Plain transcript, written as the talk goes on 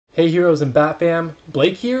Hey heroes and Bat Fam,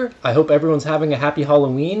 Blake here. I hope everyone's having a happy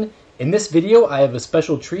Halloween. In this video, I have a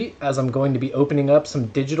special treat as I'm going to be opening up some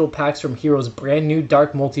digital packs from Hero's brand new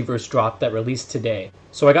Dark Multiverse drop that released today.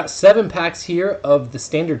 So I got 7 packs here of the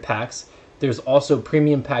standard packs. There's also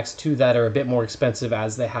premium packs too that are a bit more expensive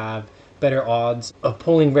as they have better odds of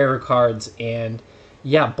pulling rarer cards. And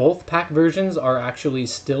yeah, both pack versions are actually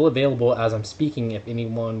still available as I'm speaking if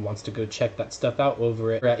anyone wants to go check that stuff out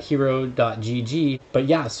over at hero.gg. But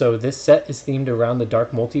yeah, so this set is themed around the Dark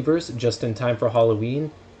Multiverse just in time for Halloween.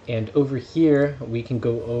 And over here, we can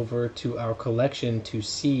go over to our collection to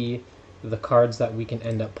see the cards that we can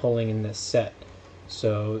end up pulling in this set.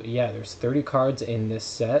 So yeah, there's 30 cards in this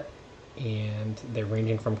set, and they're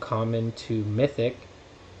ranging from common to mythic.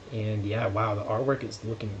 And yeah, wow, the artwork is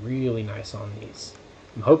looking really nice on these.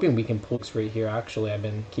 I'm hoping we can pull this right here. Actually, I've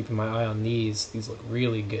been keeping my eye on these. These look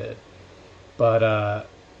really good. But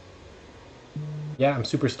yeah, I'm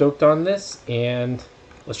super stoked on this, and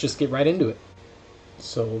let's just get right into it.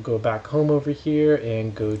 So we'll go back home over here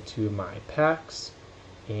and go to my packs,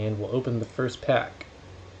 and we'll open the first pack.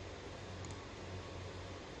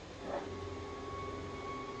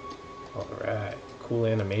 Alright, cool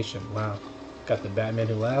animation. Wow. Got the Batman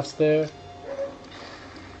Who Laughs there.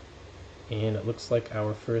 And it looks like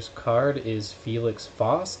our first card is Felix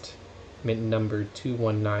Faust, mint number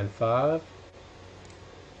 2195.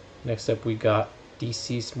 Next up we got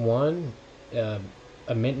Deceased One, a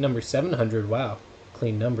mint number 700. Wow,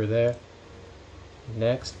 clean number there.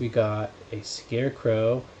 Next we got a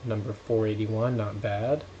Scarecrow, number 481, not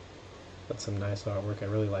bad. That's some nice artwork, I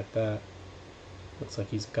really like that. Looks like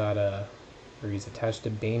he's got he's attached to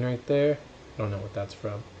Bane right there. I don't know what that's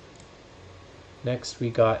from. Next we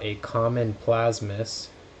got a common Plasmus,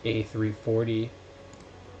 A340.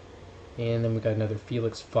 And then we got another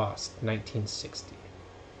Felix Faust, 1960.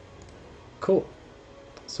 Cool.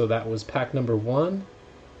 So that was pack number 1.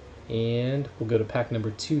 And we'll go to pack number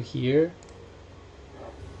 2 here.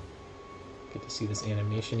 Get to see this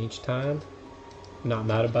animation each time. Not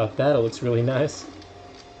mad about that, it looks really nice.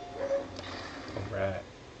 Alright.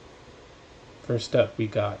 First up we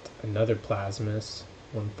got another Plasmus,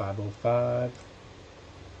 1505.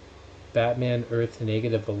 Batman Earth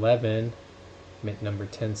 -11, mint number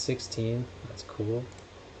 1016. That's cool.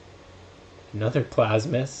 Another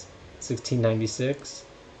Plasmus, 1696.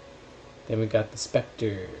 Then we got the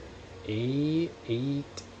Spectre,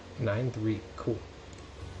 A893. Cool.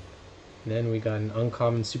 And then we got an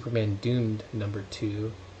uncommon Superman Doomed number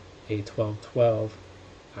 2, A1212.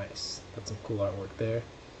 Nice. That's some cool artwork there.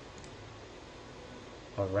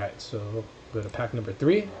 Alright, so we'll go to pack number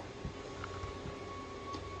 3.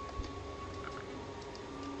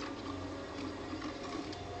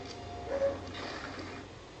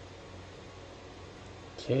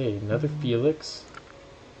 Okay, another Felix.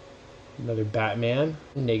 Another Batman,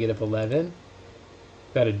 -11.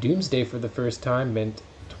 Got a Doomsday for the first time, mint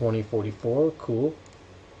 2044. Cool.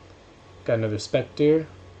 Got another Spectre.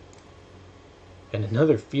 And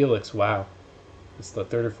another Felix. Wow. It's the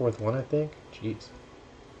 3rd or 4th one, I think. Jeez.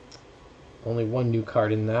 Only one new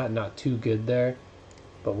card in that. Not too good there.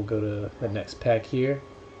 But we'll go to the next pack here.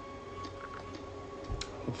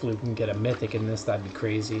 Hopefully we can get a mythic in this. That'd be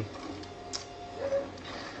crazy.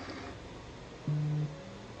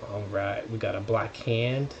 Alright, we got a Black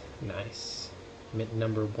Hand. Nice. Mint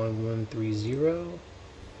number 1130.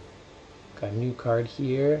 Got a new card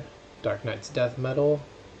here. Dark Knight's Death Metal.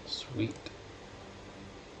 Sweet.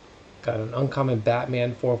 Got an uncommon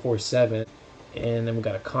Batman 447. And then we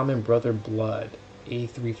got a common Brother Blood,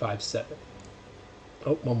 A357.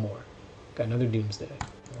 Oh, one more. Got another Doomsday.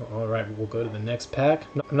 Alright, we'll go to the next pack.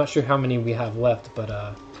 I'm not sure how many we have left, but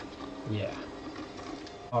yeah.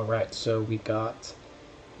 Alright, so we got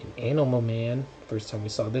an Animal Man. First time we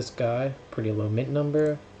saw this guy. Pretty low mint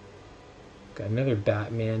number. Got another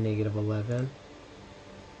Batman, -11.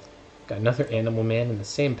 Got another Animal Man in the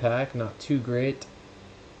same pack. Not too great.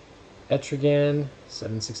 Etrigan,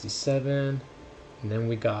 767. And then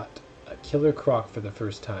we got a Killer Croc for the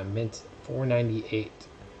first time. Mint 498.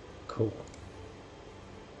 Cool.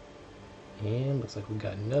 And looks like we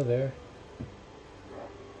got another.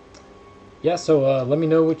 Yeah, so let me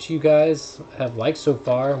know what you guys have liked so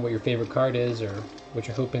far and what your favorite card is or what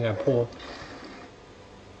you're hoping I pull.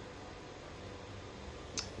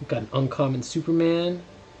 We've got an uncommon Superman,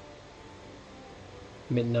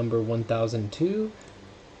 mint number 1002.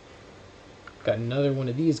 Got another one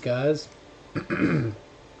of these guys.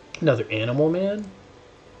 Another Animal Man,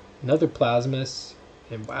 another Plasmus,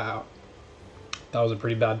 and wow, that was a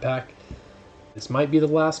pretty bad pack. This might be the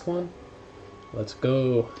last one. Let's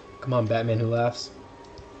go. Come on, Batman Who Laughs.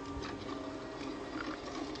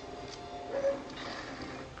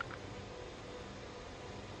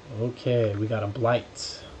 Okay, we got a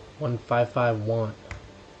Blight. 1551.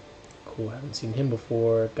 Cool, haven't seen him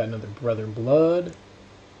before. Got another Brother Blood.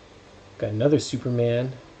 Got another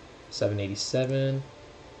Superman. 787.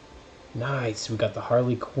 Nice, we got the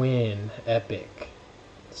Harley Quinn. Epic.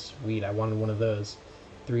 Sweet, I wanted one of those.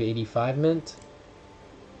 385 mint.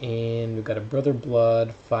 And we've got a Brother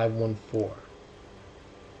Blood 514.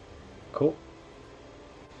 Cool.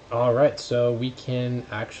 Alright, so we can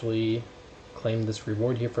actually claim this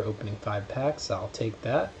reward here for opening 5 packs. I'll take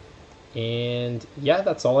that. And yeah,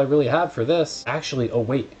 that's all I really have for this. Actually, oh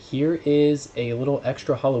wait, here is a little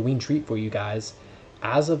extra Halloween treat for you guys.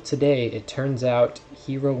 As of today, it turns out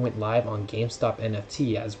Hero went live on GameStop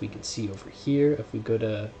NFT, as we can see over here. If we go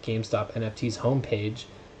to GameStop NFT's homepage,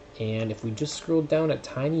 and if we just scroll down a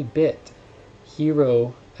tiny bit,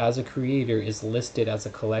 Hero as a creator is listed as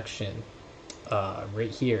a collection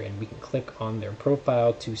right here, and we can click on their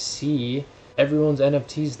profile to see everyone's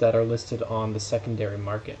NFTs that are listed on the secondary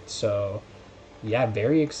market. So yeah,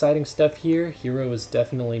 very exciting stuff here. Hero is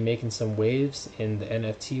definitely making some waves in the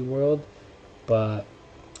NFT world. But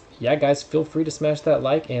yeah, guys, feel free to smash that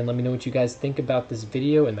like and let me know what you guys think about this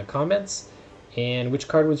video in the comments, and which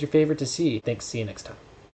card was your favorite to see. Thanks, see you next time.